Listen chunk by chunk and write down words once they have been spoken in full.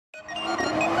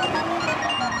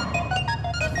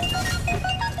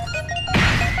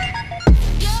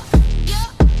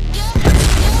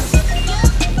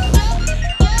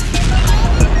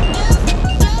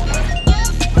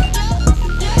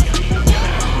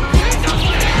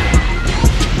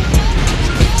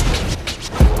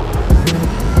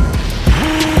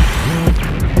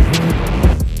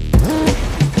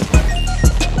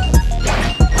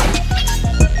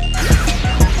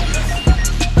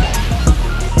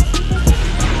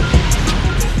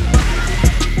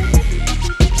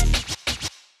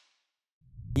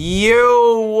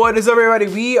What is up, everybody?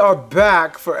 We are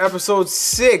back for episode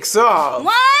 6 of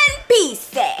One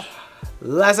Piece.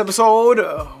 Last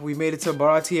episode, we made it to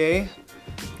Baratier,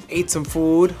 ate some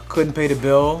food, couldn't pay the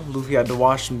bill. Luffy had to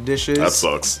wash some dishes. That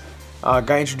sucks. Got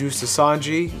introduced to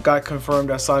Sanji. Got confirmed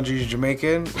that Sanji is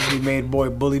Jamaican. He made boy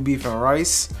bully beef and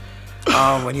rice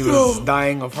when he was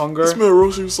dying of hunger. This man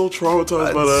Roshi was so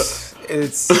traumatized by that.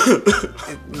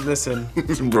 Listen.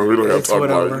 Bro, we don't have to talk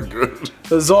whatever. about it.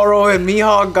 Good. Zoro and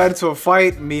Mihawk got into a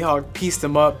fight. Mihawk pieced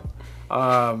him up.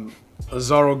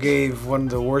 Zoro gave one of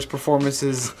the worst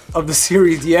performances of the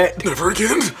series yet. Never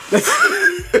again.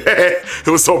 It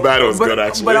was so bad it was good,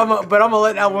 actually. But I'm gonna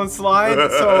let that one slide.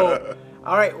 So,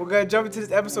 all right, we're gonna jump into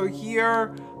this episode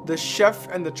here. The chef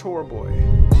and the chore boy.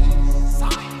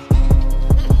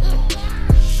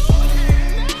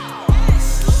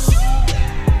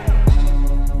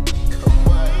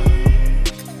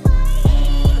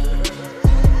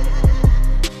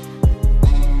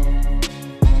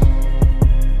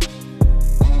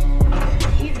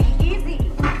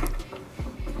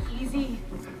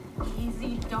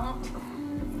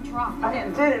 I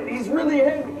did. He's really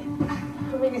heavy.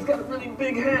 I mean, he's got a really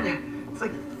big head. It's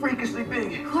like freakishly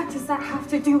big. What does that have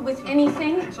to do with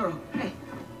anything? Sorrow, hey,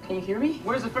 can you hear me?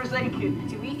 Where's the first aid kit?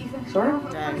 Do we even? Sorrow?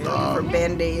 For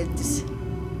band-aids.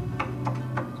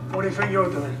 What do you think you're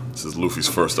doing? This is Luffy's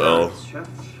first L.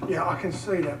 Yeah, I can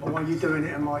see that, but while you're doing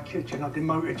it in my kitchen, I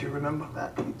demoted you, remember?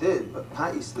 That you did, but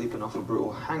Patty's sleeping off a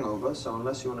brutal hangover, so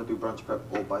unless you want to do brunch prep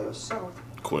all by yourself.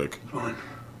 Quick. Fine.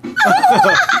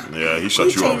 Yeah, he shut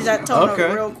you Changed off. that tone Okay.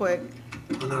 up real quick.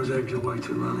 I know those eggs are way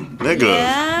too runny. Nigga.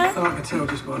 Yeah. I can tell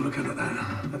just by looking at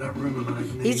that room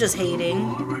alone. He's just hating.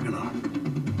 Oh, oregano.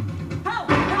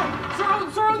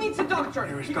 Help! Zoro needs a doctor! The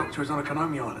nearest doctor is on the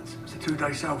Konami Islands. It's a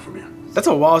 2-day sail from here. That's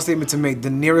a wild statement to make. The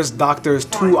nearest doctor is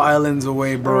 2 islands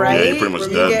away, bro. Right? Yeah, you're pretty much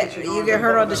dead. You get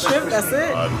hurt on the ship, that's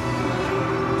it.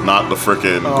 Not the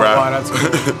frickin' Oh, grab. wow, that's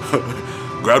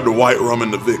cool. Grab the white rum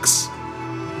and the Vicks.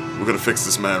 We're gonna fix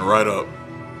this man right up.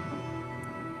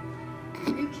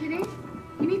 Are you kidding?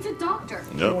 He needs a doctor.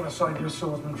 Do you Yep. want to save your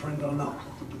swordsman friend or not?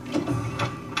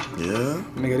 Yeah.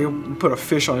 Nigga, they put a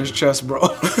fish on his chest, bro.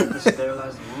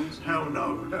 Sterilize the wounds? Hell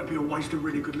no. That'd be a waste of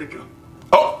really good liquor.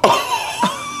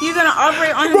 You gonna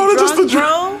operate on him Bro, that's just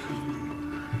drunk, the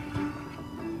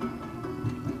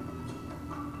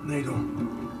bro? Needle.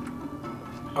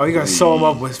 Oh, you gonna sew him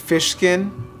up with fish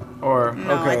skin? Or,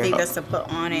 No, okay. I think that's to put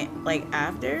on it, like,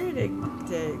 after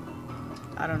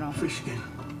I don't know. Fish skin.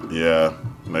 Yeah.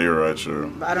 No, you're right, sure.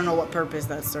 But I don't know what purpose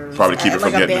that serves. Probably keep it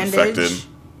from like a getting bandage. infected.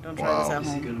 Don't try this at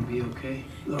home. Gonna be okay.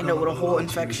 End up with a whole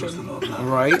infection.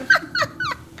 Right? It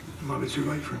might be too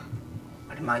late for him.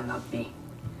 But it might not be.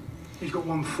 He's got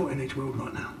one foot in each world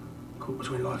right now. Caught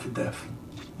between life and death.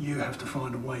 You have to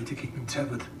find a way to keep him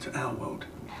tethered to our world.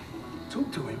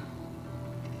 Talk to him.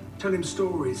 Tell him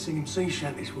stories, sing him sea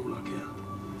shanties for all I care.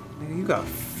 Nigga, you got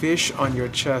fish on your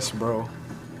chest, bro.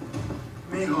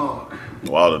 Mihawk.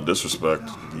 Wow, the disrespect.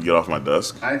 You get off my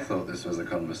desk. I thought this was a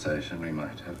conversation we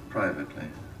might have privately.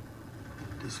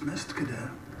 Dismissed, Cadet.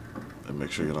 And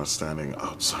make sure you're not standing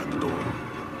outside the door.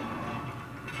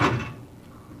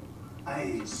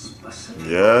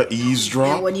 Yeah,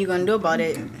 eavesdrop. And what are you gonna do about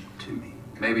it? To me.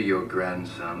 Maybe your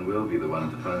grandson will be the one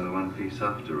to find the One Piece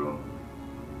after all.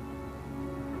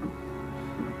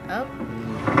 Oh.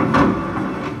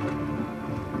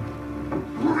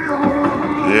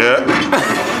 Yeah.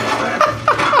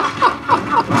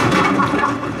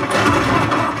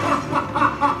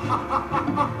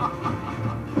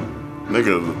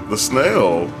 Nigga, the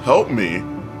snail, help me.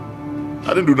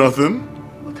 I didn't do nothing.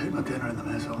 I'll take my dinner in the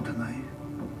mess hall tonight.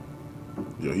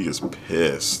 Yo, he is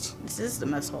pissed. This is the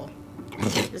mess hall.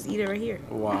 Just eat it right here.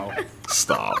 Wow.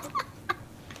 Stop.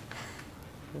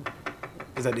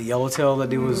 Is that the yellowtail that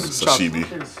they was Sashimi.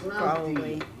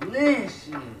 Probably.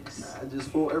 Delicious. I just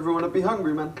thought everyone would be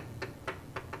hungry, man.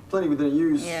 Plenty we didn't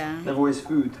use. Yeah. Never waste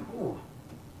food.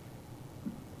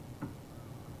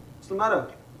 What's the matter?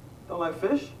 Don't like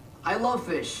fish? I love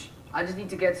fish. I just need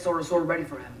to get Zoro ready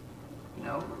for him. You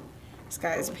know? This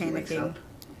guy is panicking.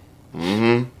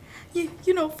 Mm-hmm.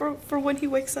 You know, for when he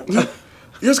wakes up. You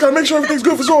just gotta make sure everything's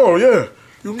good for Zoro, yeah.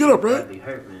 You can get up, right?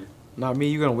 hurt, man. Not me,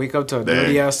 you gonna wake up to a Dang.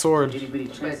 dirty ass sword. He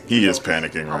is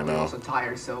panicking right Probably now. also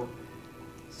tired, so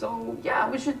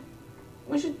yeah, we should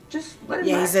just let him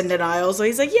Yeah, rest. he's in denial, so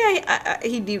he's like, yeah,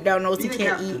 he deep down knows he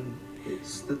can't eat.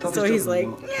 It's the toughest So he's job in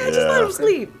like, the world. yeah, just let Yeah. him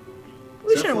sleep.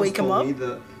 We Zeph shouldn't once wake him told up. me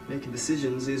that making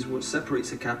decisions is what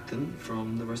separates a captain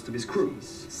from the rest of his crew.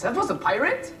 Seth was a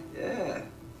pirate? Yeah,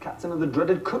 captain of the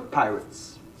dreaded Cook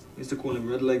Pirates. Used to call him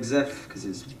Red Leg Zeph because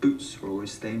his boots were always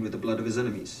stained with the blood of his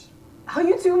enemies. How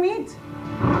you two meet?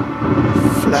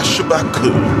 Flashback.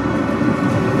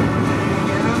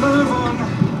 Move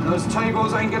on. Those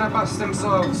tables ain't gonna bust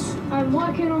themselves. I'm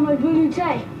working on my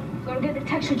Blvd. Gotta get the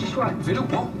texture just right. Fiddle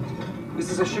what? This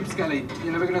is a ship's galley.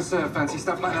 You're never gonna serve fancy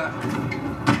stuff like that.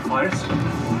 Pirates?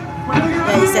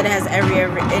 Yeah, he said it has every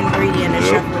ingredient a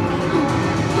chef would need.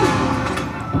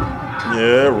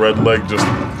 Yeah, Red Leg just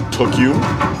took you.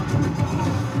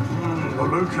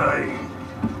 Blvd.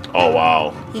 Oh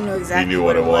wow. He knew exactly He knew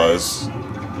what it was.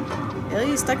 Really?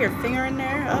 You stuck your finger in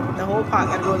there? Oh, the whole pot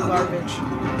gotta go in the garbage.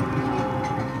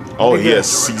 Oh, he has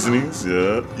seasonings,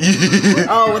 yeah.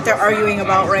 Oh, what they're arguing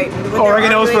about, right?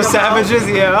 Oregano's for savages,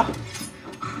 yeah.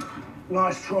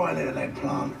 Nice try there, that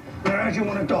plant. Now, how do you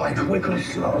want to die, quick or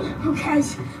slow? Who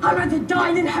cares? I'd rather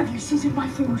die than have you season my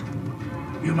food.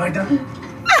 You made that?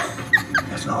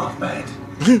 That's not half bad.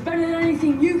 Better than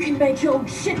anything you can make, you old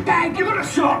shitbag. You got a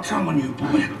sharp tongue on you,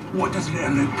 boy. What does little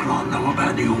new plant know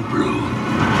about the old blue?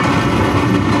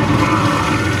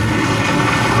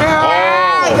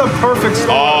 The perfect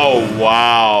story. Oh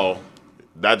wow.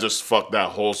 That just fucked that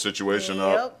whole situation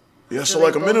up. Yeah, so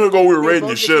like a minute ago we were raiding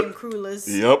your ship.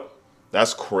 Yep.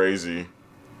 That's crazy.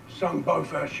 Sunk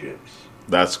both our ships.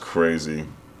 That's crazy.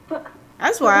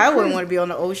 That's why I wouldn't want to be on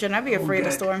the ocean. I'd be afraid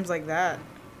of storms like that.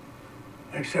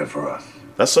 Except for us.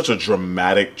 That's such a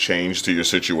dramatic change to your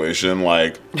situation.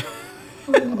 Like,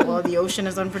 Well, the ocean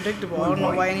is unpredictable. I don't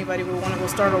know why anybody would want to go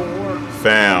start a war.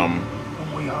 fam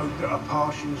And we hope that a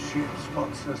passing ship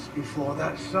spots us before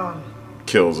that sun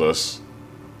kills us.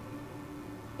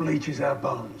 bleaches our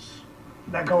bones.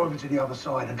 Now go over to the other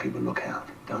side and keep a lookout.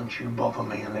 Don't you bother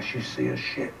me unless you see a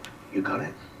ship. You got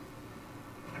it?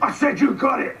 I said you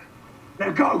got it! Now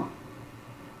go!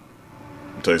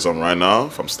 I'll tell you something right now.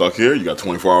 If I'm stuck here, you got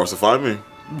 24 hours to find me.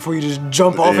 Before you just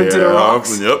jump off into the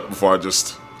rocks. Yep, before I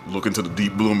just look into the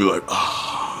deep blue and be like,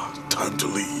 time to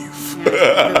leave.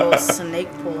 Yeah, a little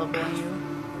snake pull up on you.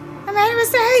 I made a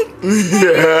mistake!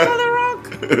 Yeah. On the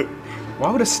rock!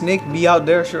 Why would a snake be out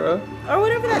there, Chore? Or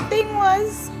whatever that thing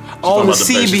was. Oh, the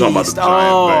sea sea beast. beast.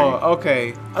 Oh,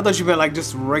 okay. I thought you meant like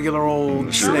just regular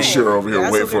old snake. Sure, over here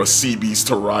That's waiting what for we- a sea beast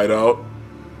to ride out.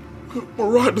 We'll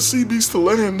ride the sea beast to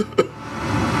land.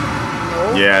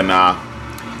 Yeah, nah.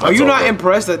 Are you not over.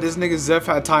 impressed that this nigga Zeph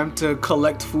had time to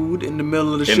collect food in the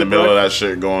middle of the ship? In the middle of that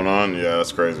shit going on? Yeah,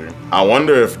 that's crazy. I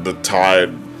wonder if the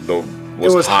tide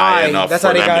was high enough That's for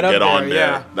how they them got to up get on there, there.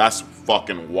 yeah. That's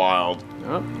fucking wild.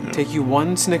 Yep. Take you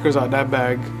one Snickers out that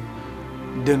bag.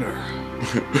 Dinner.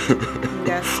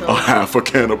 That's so A half a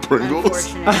can of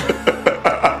Pringles.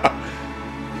 unfortunate.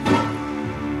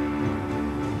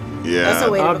 Yeah. That's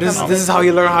a way to This become is how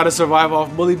you learn how to survive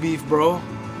off bully beef, bro.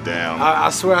 Damn. I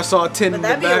swear I saw a tin But in the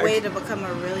that'd be a bag. way to become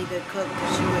a really good cook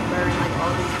because you would learn like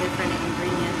all these different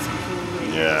ingredients and food.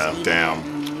 And Yeah, just eat damn. it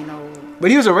and, you know.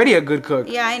 But he was already a good cook.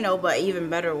 Yeah, I know, but even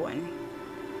better one.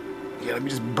 Yeah, let me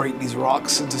just break these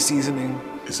rocks into seasoning.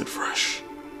 Is it fresh?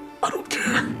 I don't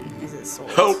care. Is it salt?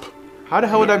 Help. How the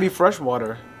hell would that be fresh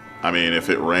water? I mean, if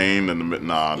it rained in the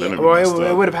nah, then Well, it'd be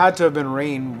it would have had to have been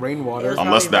rainwater. It was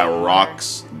unless that probably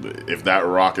rocks, if that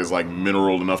rock is like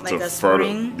mineral enough Like to a further.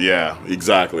 spring? Yeah,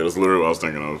 exactly. That's literally what I was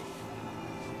thinking of.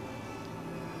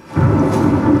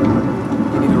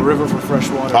 You need a river for fresh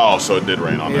water. Oh, so it did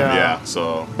rain on them. Yeah. Yeah.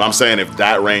 So, but I'm saying if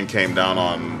that rain came down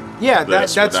on. Yeah,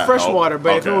 this, that's would that fresh help? water.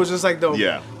 But if it Okay. was just like the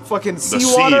Yeah. fucking The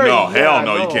seawater, sea, no, hell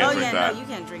no, you can't Oh drink yeah, that. no, you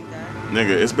can't drink that. Nigga,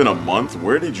 it's been a month.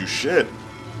 Where did you shit?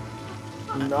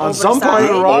 On some part of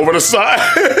the side. rock. Over the side.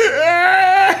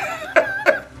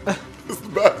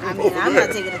 I mean, I'm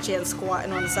not taking a chance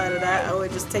squatting on the side of that. I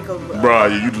would just take a. Bruh,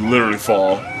 you'd literally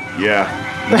fall. Yeah.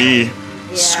 Me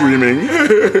screaming.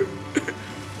 You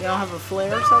don't have a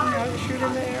flare or something you can shoot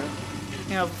in the air?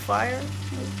 You have a fire?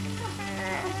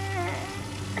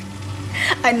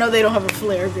 I know they don't have a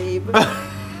flare, babe.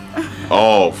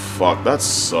 Oh, fuck. That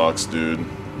sucks, dude.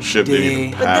 Ship didn't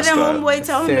even But pass didn't that. homeboy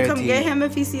tell him to come 30. get him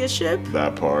if he see a ship?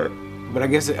 That part. But I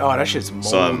guess that shit's moldy,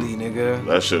 Son, nigga.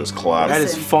 that shit is clapped. That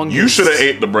is fungus. You should have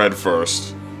ate the bread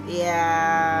first.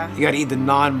 Yeah. You gotta eat the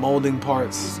non-molding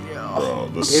parts. Bro,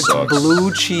 this It's sucks.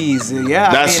 blue cheese.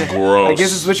 Yeah. That's gross. I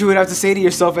guess it's what you would have to say to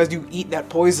yourself as you eat that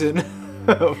poison.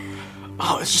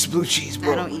 Oh, it's just blue cheese,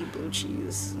 bro. I don't eat blue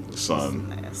cheese. Son,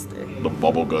 Nasty. the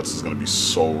bubble guts is gonna be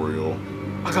so real.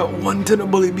 I got one tin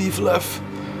of bully beef left.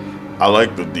 I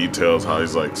like the details, how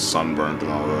he's like sunburnt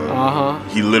and all that. Uh-huh.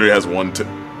 He literally has one tin.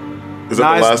 Is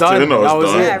Nah, that the it's last done. tin? No, That it's was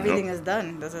done. Yeah, it. everything is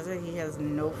done. That's what I said. He has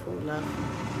no food left.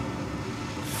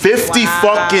 50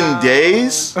 fucking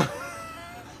days?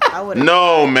 I would.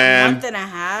 No, A man. month and a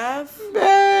half.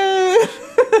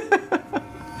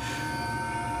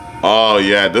 Oh,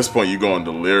 yeah, at this point, you're going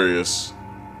delirious.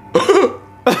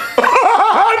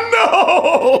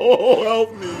 No! No,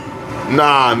 help me.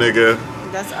 Nah, nigga.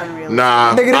 That's unreal.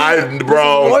 Nah,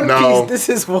 no. This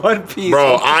is One Piece.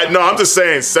 Bro, I'm just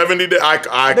saying, 70 days,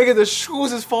 Nigga, the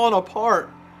shoes is falling apart.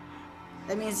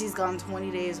 That means he's gone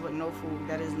 20 days with no food.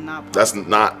 That is not possible. That's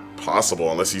not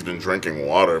possible unless he's been drinking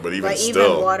water, but even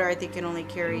still. Even water, I think, can only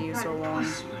carry you so long.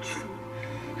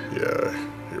 Yeah,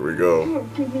 here we go.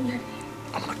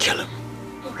 I'm gonna kill him.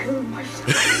 I'll kill him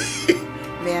myself.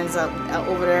 Man's up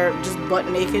over there just butt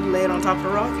naked laying on top of a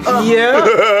rock.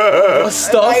 Yeah.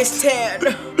 Stuffed. Nice tan.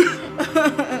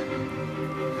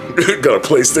 Got a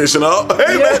PlayStation out.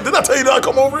 Hey man, did I tell you not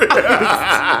come over here?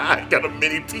 Got a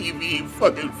mini TV,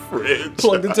 fucking fridge.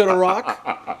 Plugged into the rock.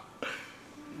 Yeah,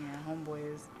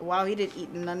 homeboy is. Wow, he didn't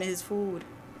eat none of his food.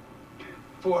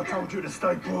 Boy, I told you to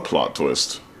stay put. Plot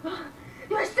twist.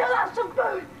 You still have some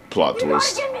food. Plot You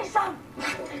twist. gotta give me some.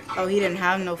 Oh, he didn't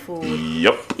have no food.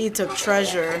 Yep. He took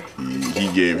treasure. He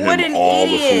gave What him an all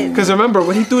the idiot. food. Because remember,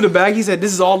 when he threw the bag, he said,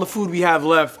 "This is all the food we have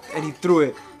left," and he threw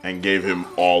it. And gave him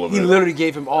all of He it. literally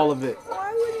gave him all of it.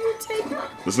 Why would you take it?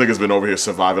 This nigga's been over here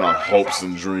surviving on hopes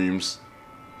and dreams.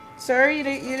 Sir, you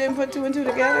didn't put two and two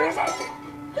together?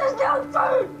 There's no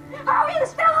food. How are you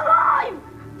still alive?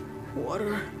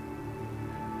 Water.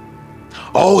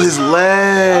 Oh, his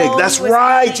leg. Oh, That's he was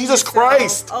right. eating Jesus himself.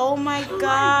 Christ. Oh my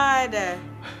God.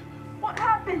 What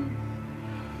happened?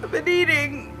 I've been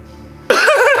eating.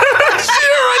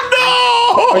 Shira, no.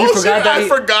 Oh, you forgot that I he-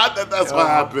 forgot that that's what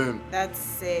happened. That's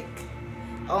sick.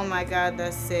 Oh my God,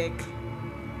 that's sick.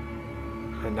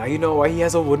 And now you know why he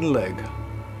has a wooden leg.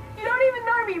 You don't even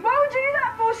know me. Why would you do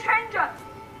that for a stranger?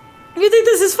 You think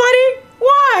this is funny?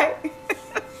 Why?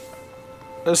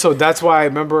 So that's why I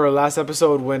remember last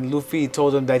episode when Luffy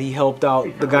told him that he helped out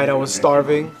the guy that was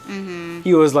starving. Mm-hmm.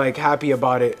 He was like happy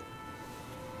about it.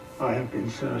 I have been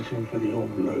searching for the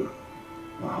Old Blue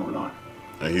my whole life.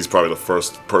 And he's probably the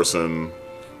first person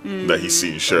that he's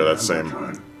seen share that same.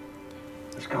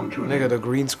 It's come to an Nigga, end. the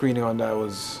green screening on that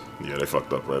was. Yeah, they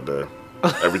fucked up right there.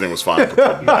 Everything was fine up until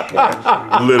that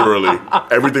point. Literally,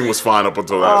 everything was fine up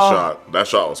until that shot. That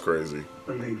shot was crazy.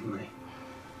 Believe me,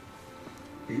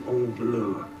 the Old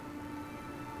Blue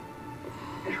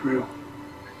is real.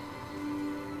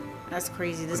 That's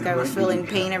crazy. This guy was feeling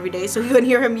pain every day, so you couldn't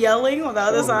hear him yelling on the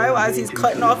other side as he's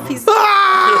cutting off pieces.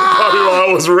 Probably while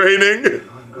it was raining.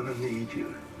 I'm gonna need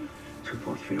you to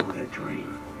fulfill that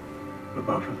dream for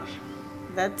both of us.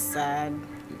 That's sad.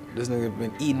 This nigga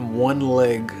been eating one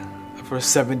leg for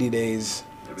 70 days.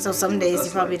 So some days he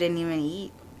probably didn't even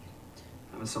eat.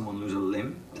 Having someone lose a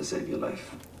limb to save your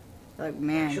life. Like,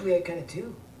 man. Actually, I kind of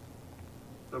do.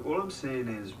 Look, all I'm saying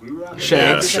is, we were out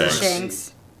Shanks. there. Yeah, Shanks.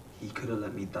 Shanks. He could have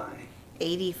let me die.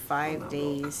 85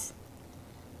 days.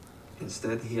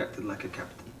 Instead, he acted like a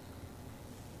captain.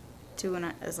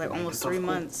 It's like almost 3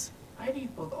 months. I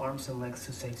need both arms and legs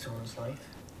to save Sora's life.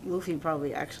 Luffy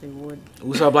probably actually would.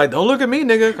 Usopp like, don't look at me,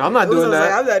 nigga. I'm not doing Usopp's that.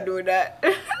 like, I'm not doing that.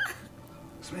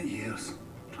 Spent years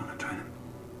trying to train him.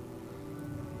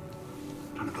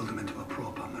 Trying to build him into a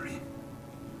proper Marine.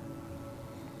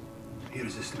 He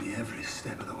resisted me every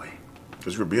step of the way.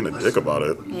 Because you were being a dick about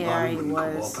it. Yeah, he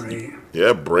was. Cooperate.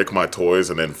 Yeah, break my toys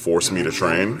and then force me to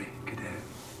train. Cadet.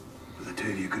 But the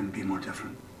two of you couldn't be more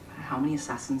different. No matter how many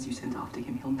assassins you send after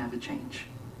him, he'll never change.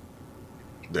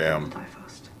 He'll Damn. die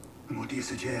first. And what do you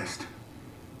suggest?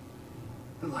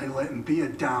 That I let him be a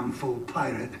damn fool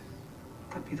pirate?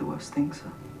 That'd be the worst thing,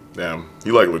 sir. Damn.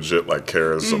 He like legit like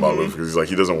cares about Luffy because he's like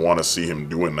he doesn't want to see him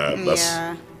doing that. That's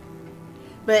Yeah.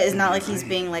 But it's not like he's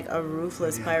being like a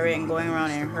ruthless pirate and going around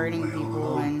and hurting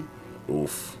people and...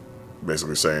 oof.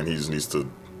 Basically saying he just needs to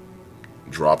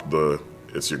drop the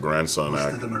 "it's your grandson" Most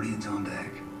act. of the Marines on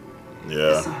deck.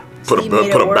 Yeah. So Put he a made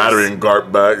it put a worse. battery in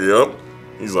Garp back. Yep.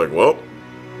 He's like, well,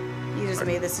 You just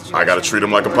made the situation... I gotta treat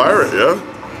him like a pirate. Yeah.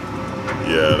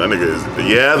 Yeah, that nigga is.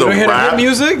 Yeah, the You don't hear the rap. hip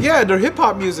music? Yeah, they're hip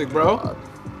hop music, bro.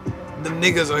 The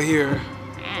niggas are here.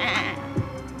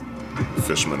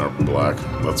 Fishmen are black.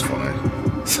 That's funny.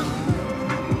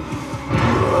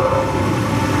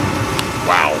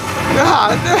 Wow.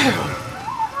 God damn.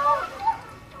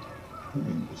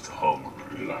 Who's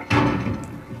hungry like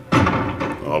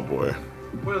Oh boy.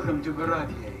 Welcome to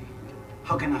Baratier.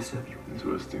 How can I serve you?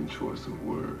 Interesting choice of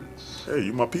words. Hey,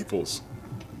 you my peoples.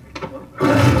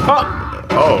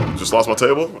 Oh, just lost my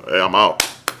table? Hey, I'm out.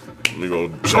 Let me go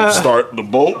jump start the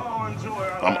boat.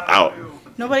 I'm out.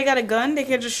 Nobody got a gun? They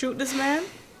can't just shoot this man?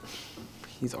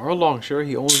 He's Arlong, sure.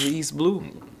 He owns the East Blue.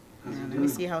 Yeah, let me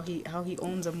see how he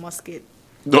owns a musket.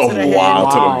 Oh, To the head. wow,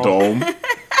 Wow. to the dome.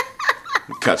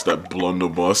 Catch that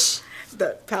blunderbuss.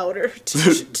 The powder.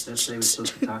 That's they were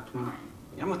supposed to talk to him.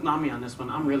 Yeah, I'm with Nami on this one.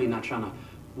 I'm really not trying to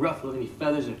ruffle any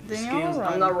feathers or Then scales. you're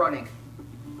I'm right. not running.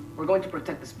 We're going to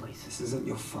protect this place. This isn't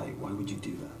your fight. Why would you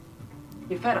do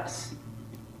that? You fed us.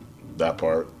 That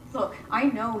part. Look, I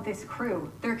know this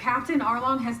crew. Their captain,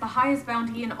 Arlong, has the highest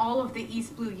bounty in all of the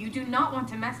East Blue. You do not want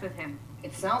to mess with him.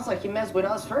 It sounds like you messed with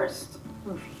us first.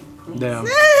 Luffy, please. Damn.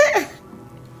 Please.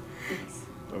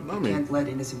 I You mean, can't let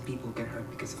innocent people get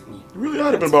hurt because of me. you really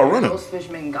had it about running. Those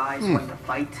fishermen guys want to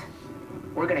fight.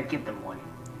 We're gonna give them one.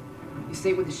 You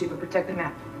stay with the ship and protect the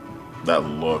map. That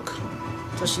look.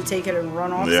 Does she take it and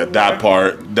run off? Yeah, somewhere? that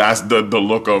part. That's the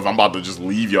look of I'm about to just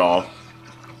leave y'all.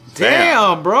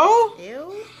 Damn, bro.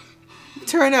 Ew.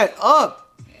 Turn that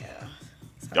up. Yeah.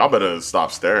 Y'all better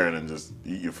stop staring and just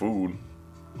eat your food.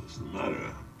 What's the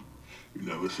matter? You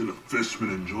never seen a fishman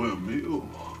enjoy a meal?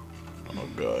 Oh,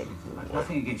 God.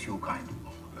 Nothing against your kind.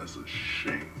 That's a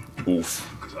shame. Oof.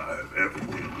 Because I have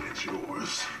everything against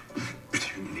yours.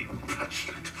 Puny,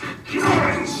 wretched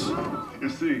humans! You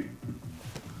see,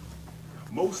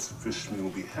 most fishermen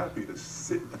will be happy to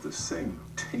sit at the same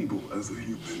table as a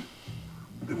human.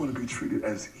 They want to be treated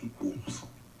as equals.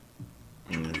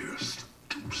 You dare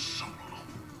stoop so low.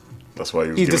 That's why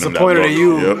he was He's giving him that disappointed look. in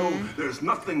you. Yep. No, there's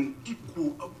nothing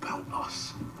equal about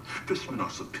us. Fishermen are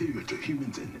superior to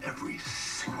humans in every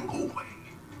single way.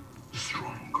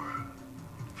 Stronger,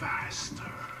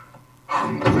 faster,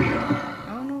 hungrier.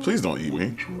 Please don't eat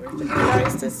me. The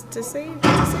guys to save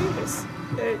us.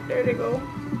 There they go.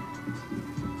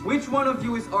 Which one of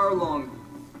you is Arlong?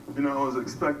 You know, I was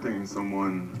expecting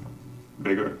someone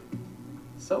bigger.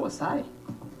 So was I.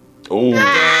 Oh.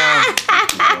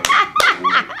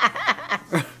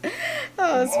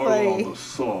 Oh, it's funny. Arlong the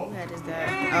Saw. What is that?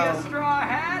 Hey, Oh. straw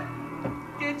hat!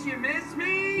 Did you miss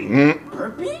me?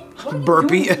 Burpee.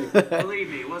 Believe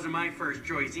me, it wasn't my first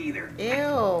choice either.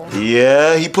 Ew.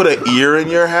 Yeah, he put an ear in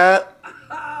your hat.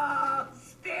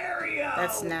 Stereo!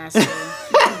 That's nasty.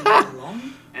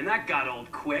 And that got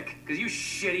old quick, because you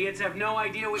shit-idiots have no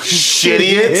idea what you're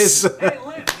Shit-idiots. doing. Hey,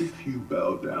 Liv. If you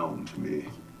bow down to me,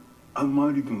 I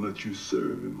might even let you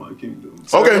serve in my kingdom.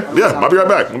 Okay, yeah, I'll be right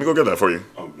back. Let me go get that for you.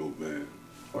 I'm no man.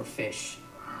 Or fish.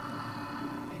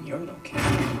 And you're no king.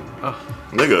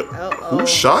 Nigga, who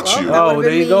shot you? Oh,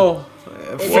 there you go.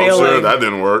 Well, Failing. sure, that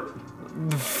didn't work.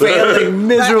 Failing At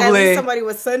miserably. least somebody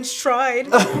with sense tried.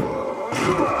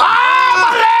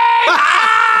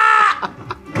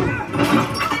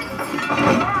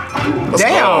 Let's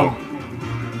Damn. go.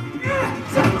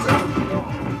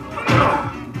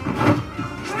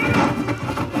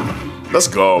 Let's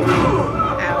go.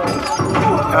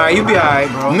 Alright, you be alright,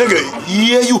 bro. Nigga,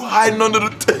 yeah, you hiding under the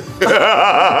With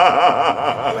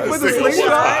the Nigga,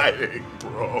 slingshot? hiding,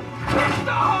 bro.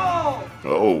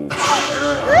 Oh,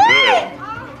 shit.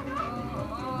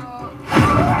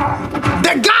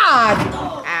 The God!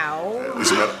 Ow.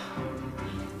 She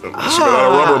got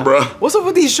out of rubber, bro. What's up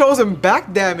with these shows and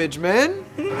back damage, man?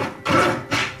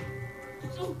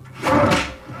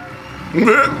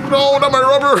 No, not my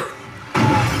rubber.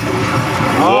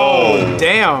 Oh,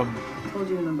 damn. I told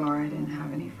you in the bar I didn't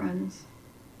have any friends,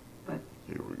 but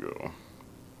Here we go.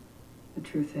 the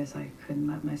truth is I couldn't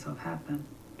let myself have them.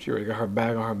 She already got her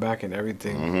bag on her back and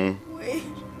everything. Wait.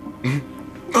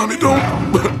 Mommy, don't.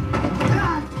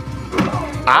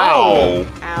 Ow.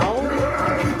 Ow.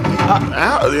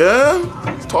 Ow, yeah?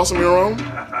 He's tossing me around.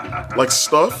 Like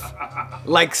stuff.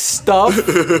 Like stuff?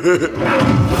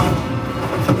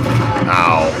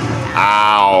 Ow.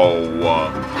 Ow.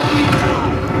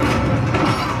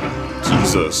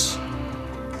 Jesus.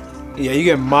 Yeah, you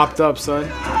get mopped up, son.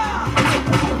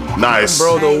 Nice.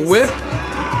 Bro, the whip.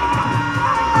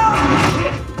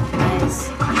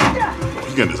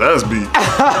 He's getting his ass beat.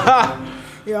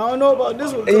 Yeah, I don't know about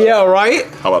this one. Yeah, right?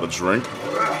 How about a drink?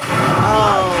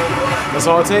 Oh, That's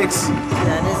all it takes.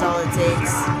 that is all it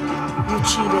takes. You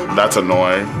cheated. That's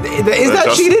annoying. Is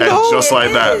that cheating, though? And just like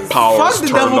It that, is. powers Fuck the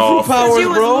turned devil fruit off. powers,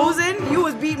 You bro. was losing. You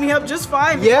was beating me up just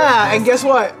fine. Yeah, and guess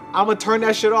what? I'm gonna turn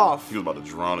that shit off. He was about to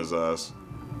drown his ass.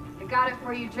 I got it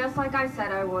for you just like I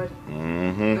said I would.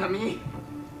 Mm-hmm. Not me.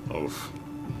 Oof.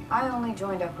 I only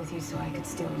joined up with you so I could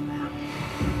steal the map.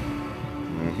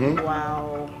 Mm-hmm.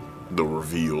 Wow. The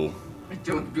reveal. I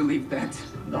don't believe that.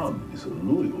 Nam is a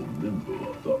loyal member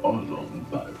of the Arlong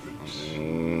Pirates.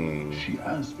 She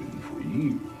has been for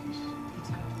years.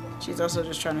 She's also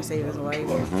just trying to save his life.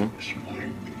 Why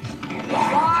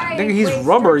Nigga, he's waste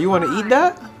rubber. your You wanna eat time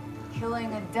that?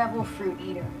 Killing a devil fruit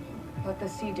eater. Let the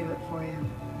sea do it for you.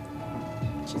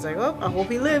 She's like, oh, I hope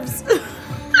he lives.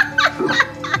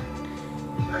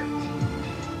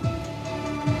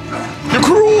 You're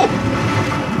cruel!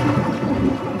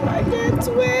 I can't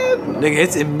swim. Nigga,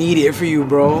 it's immediate for you,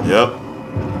 bro. Yep.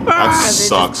 That Because it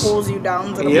sucks. just pulls you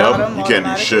down to the Yep. bottom You can't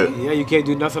do shit. automatically. Yeah, you can't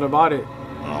do nothing about it.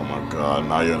 Oh my god,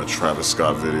 now you're in a Travis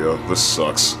Scott video. This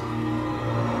sucks.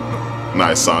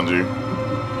 Nice, Sanji.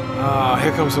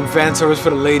 Here comes some fan service for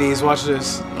the ladies. Watch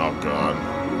this. Oh god.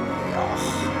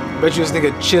 Bet you this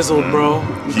nigga chiseled, bro.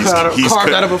 He's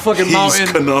Carved out of a fucking mountain.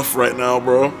 He's Knuff right now,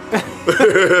 bro.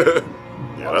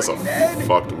 Yeah, that's a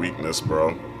fucked weakness,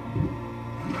 bro.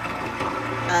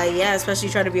 Yeah, especially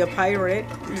trying to be a pirate.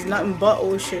 There's nothing but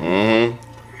ocean.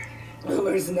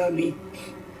 Where's Nubby?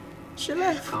 She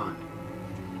left.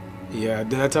 Yeah,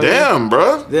 did I tell you? Damn,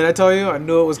 bro. Did I tell you? I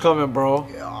knew it was coming, bro.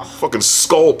 Fucking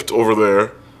sculpt over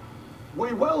there.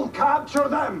 We will capture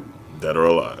them, Dead or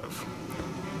alive.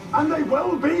 and they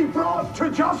will be brought to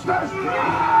justice.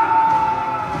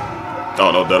 Oh,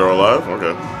 no, dead or alive?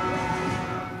 Okay.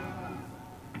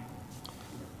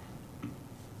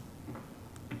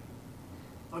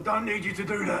 I don't need you to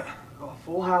do that. Got a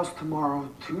full house tomorrow,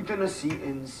 2 dinner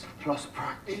seatings, plus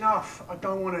brunch. Enough. I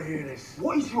don't want to hear this.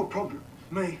 What is your problem?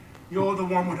 Me. You're the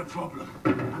one with a problem.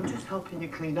 I'm just helping you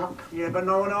clean up. Yeah, but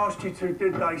no one asked you to,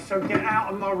 did they? So get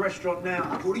out of my restaurant now.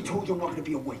 I've already told you I'm not going to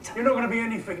be a waiter. You're not going to be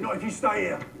anything, not if you stay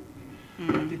here.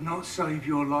 I did not save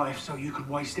your life so you could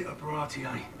waste it at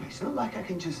Baratier. It's not like I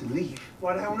can just leave.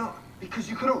 Why the hell not? Because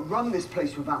you couldn't run this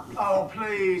place without me. Oh,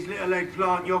 please, little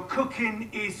eggplant. Your cooking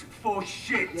is for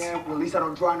shit. Yeah, well, at least I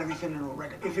don't drown everything in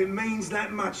oregano. If it means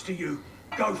that much to you,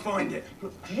 go find it.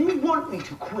 Look, do you want me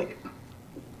to quit?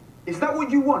 Is that what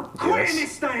you want? Quitting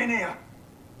is staying here.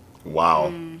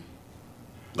 Wow.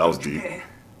 That was deep. Yeah.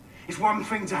 It's one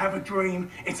thing to have a dream,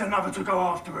 it's another to go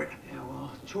after it. Yeah,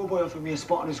 well, Chore Boy offered me a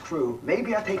spot on his crew.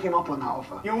 Maybe I take him up on that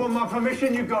offer. You want my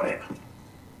permission? You got it.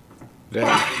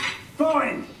 Yeah.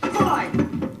 Fine.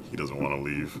 Fine! He doesn't want to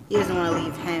leave. He doesn't want to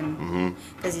leave him.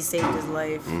 Because he saved his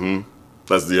life.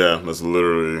 That's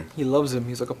literally He loves him.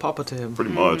 He's like a papa to him.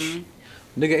 pretty much.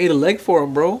 Nigga ate a leg for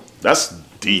him, bro. That's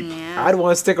deep. Yeah. I'd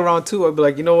want to stick around too. I'd be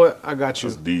like, you know what? I got you.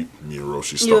 That's deep.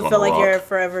 YaBoyRoshi stuck You would on feel the like rock. you're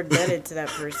forever indebted to that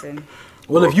person.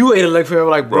 Well, if you ate a leg for him, I'd be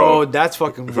like, bro, Bro, that's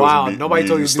fucking If it was wild. me- Nobody me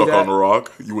told you to do stuck on the that.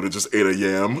 rock, you would have just ate a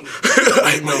yam.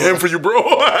 I ate my yam for you, bro.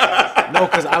 No,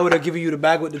 because I would have given you the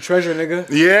bag with the treasure, nigga.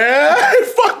 Yeah,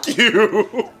 fuck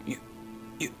you.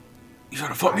 You trying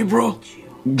to fuck me, bro?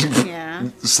 Yeah.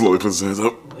 Slowly puts his hands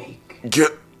up.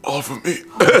 Get off of me.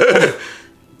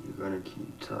 You're gonna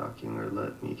keep talking or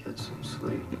let me get some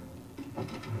sleep.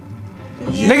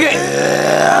 Nigga.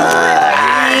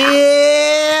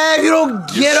 Yeah, you don't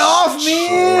get off me.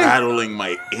 Rattling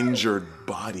my injured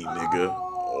body, nigga.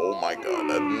 Oh my god.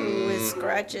 That, With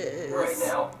scratches. Right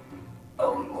now.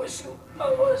 Oh, was.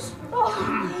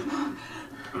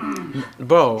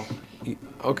 Bro.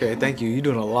 Okay, thank you. You're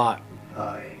doing a lot.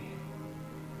 I,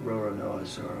 Roro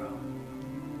Zoro,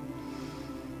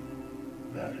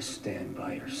 vow to stand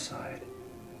by your side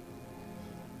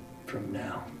from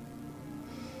now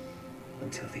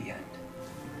until the end.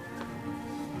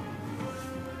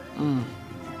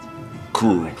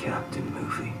 crew. My captain,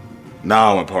 Luffy,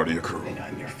 Now I'm part of your crew. and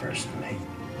I'm your first mate.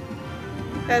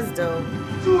 That's dope.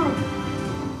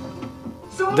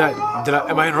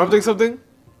 Am I interrupting something?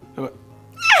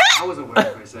 I wasn't worried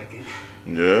for a second.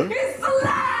 Yeah?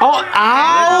 Oh,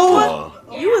 ow!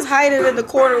 You was hiding in the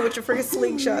corner with your freaking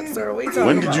slingshot, sir. What are you talking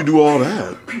When about? did you do all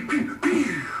that?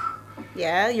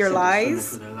 Yeah, your lies.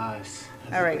 For their lives.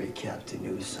 All right. Captain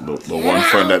Uso. The one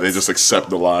friend that they just accept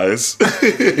the lies.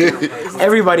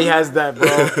 Everybody has that,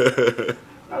 bro.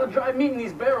 I'll try meeting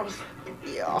these barrels.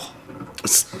 Yeah.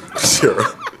 Sure.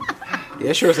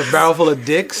 Yeah, sure. It's a barrel full of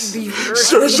dicks. Beef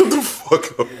Sure, jerky. shut the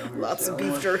fuck up. Lots of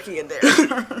beef jerky in there.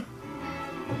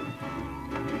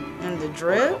 And the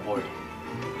drip.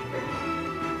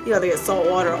 You gotta get salt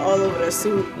water all over the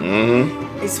soup.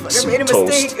 It's fucking Some made a toast.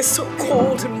 mistake. It's so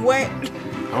cold and wet.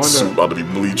 I Soup wonder. about to be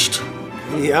bleached.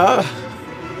 Yeah.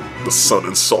 The sun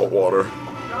and salt water.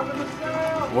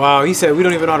 Wow. He said we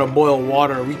don't even know how to boil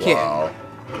water. We can't. Wow.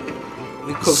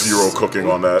 We cook Zero cooking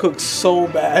on that. Cooked so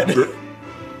bad.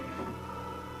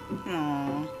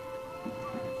 Aww.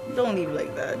 Don't leave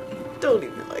like that. Don't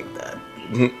leave it like that.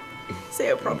 Say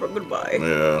a proper goodbye.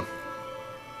 Yeah.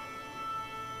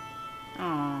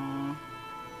 Aww.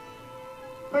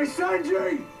 Hey,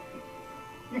 Sanji!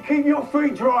 You keep your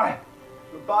feet dry.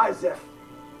 Goodbye, Zeph.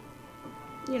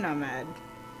 You're not mad.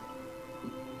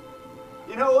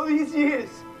 You know, all these years,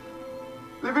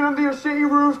 living under your shitty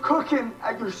roof, cooking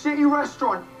at your shitty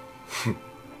restaurant.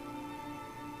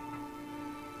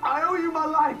 I owe you my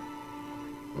life.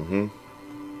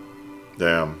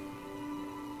 Damn.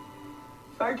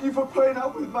 Thank you for putting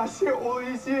up with my shit all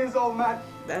these years, old man.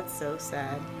 That's so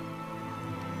sad.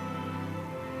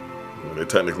 They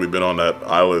technically been on that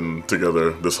island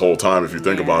together this whole time if you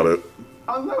think about it.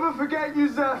 I'll never forget you,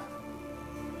 Zeph.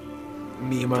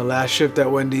 Me, my last shift at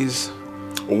Wendy's.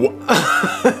 What?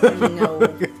 No.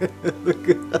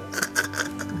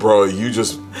 Bro, you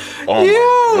just... Oh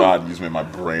my God, you just made my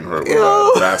brain hurt with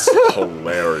that. That's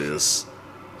hilarious.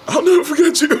 I'll never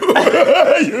forget you.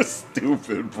 You're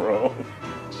stupid, bro.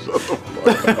 Shut the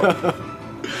fuck up.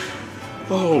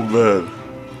 Oh, man.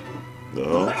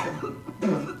 No.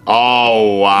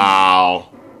 Oh, wow.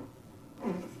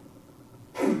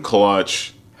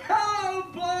 Clutch. Hello,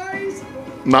 boys.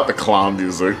 Not the clown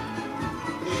music.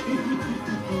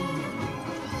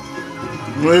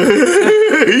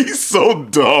 He's so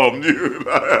dumb, dude.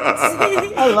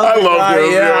 I love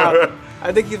him. Yeah.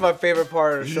 I think he's my favorite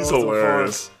part of the show. He's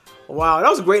hilarious. So far. Wow, that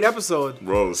was a great episode.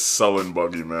 Bro, selling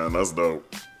Buggy, man. That's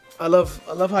dope. I love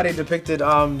how they depicted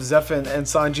Zeph and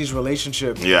Sanji's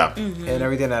relationship. Yeah. And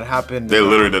everything that happened. They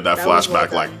literally did that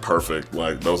flashback like perfect.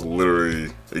 Like that was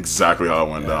literally exactly how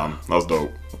it went down. That was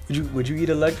dope. Would you eat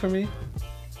a leg for me?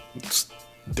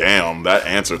 Damn, that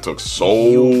answer took so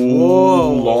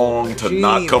long to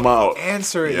not come out.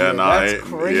 Answer it. Yeah, nah, that's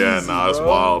crazy. Yeah, nah, it's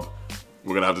wild.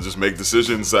 We're gonna have to just make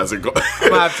decisions as it goes.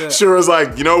 Sure is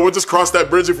like, you know, we'll just cross that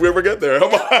bridge if we ever get there.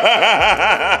 Just cross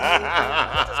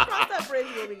that bridge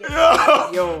when we get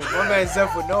there. Yo, my man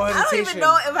Zeph with no hesitation. I don't even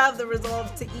know if I have the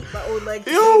resolve to eat my own leg.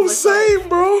 Yo, same,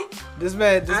 bro. This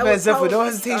man Zeph with no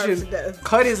hesitation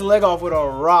cut his leg off with a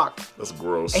rock. That's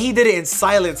gross. And he did it in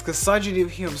silence because Sanji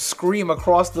didn't hear him scream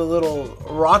across the little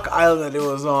rock island that it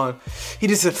was on. He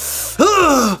just said,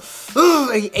 ugh,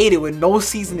 ugh, and he ate it with no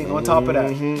seasoning on top of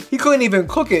that. He couldn't even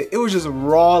cook it. It was just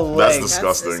raw leg. That's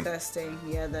disgusting. That's disgusting.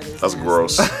 Yeah, that is. That's nasty.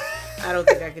 gross. I don't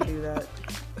think I could do that.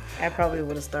 I probably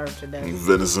would have starved to death.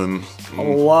 Venison.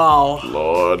 Oh, wow.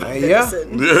 Lord. Yeah.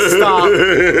 Stop.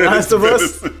 That's the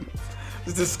rest.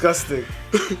 It's disgusting.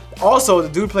 Also, the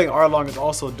dude playing Arlong is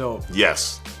also dope.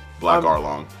 Yes. Black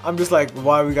Arlong. I'm just like,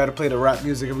 why we gotta play the rap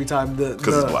music every time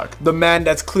because it's black. The man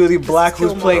that's clearly black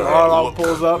who's playing Arlong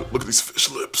pulls up. Look at these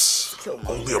fish lips.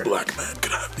 Only a black man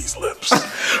can have these lips.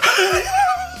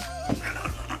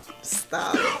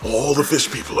 Stop. All the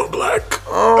fish people are black.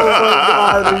 Oh my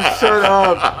God, shut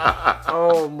up.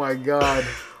 Oh my God.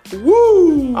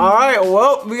 Woo! Alright,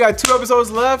 well, we got 2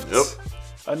 episodes left. Yep.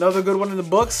 Another good one in the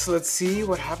books. Let's see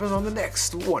what happens on the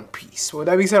next One Piece. With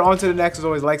that being said, on to the next. As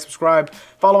always, like, subscribe,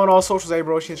 follow on all socials,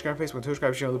 YaBoyRoshi, Instagram, Facebook, Twitter,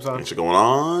 subscribe, share, loops on. Ain't you going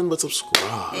on, but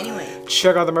subscribe. Anyway.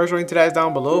 Check out the merch link to that is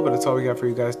down below, but that's all we got for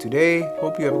you guys today.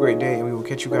 Hope you have a great day, and we will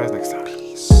catch you guys next time.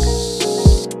 Peace.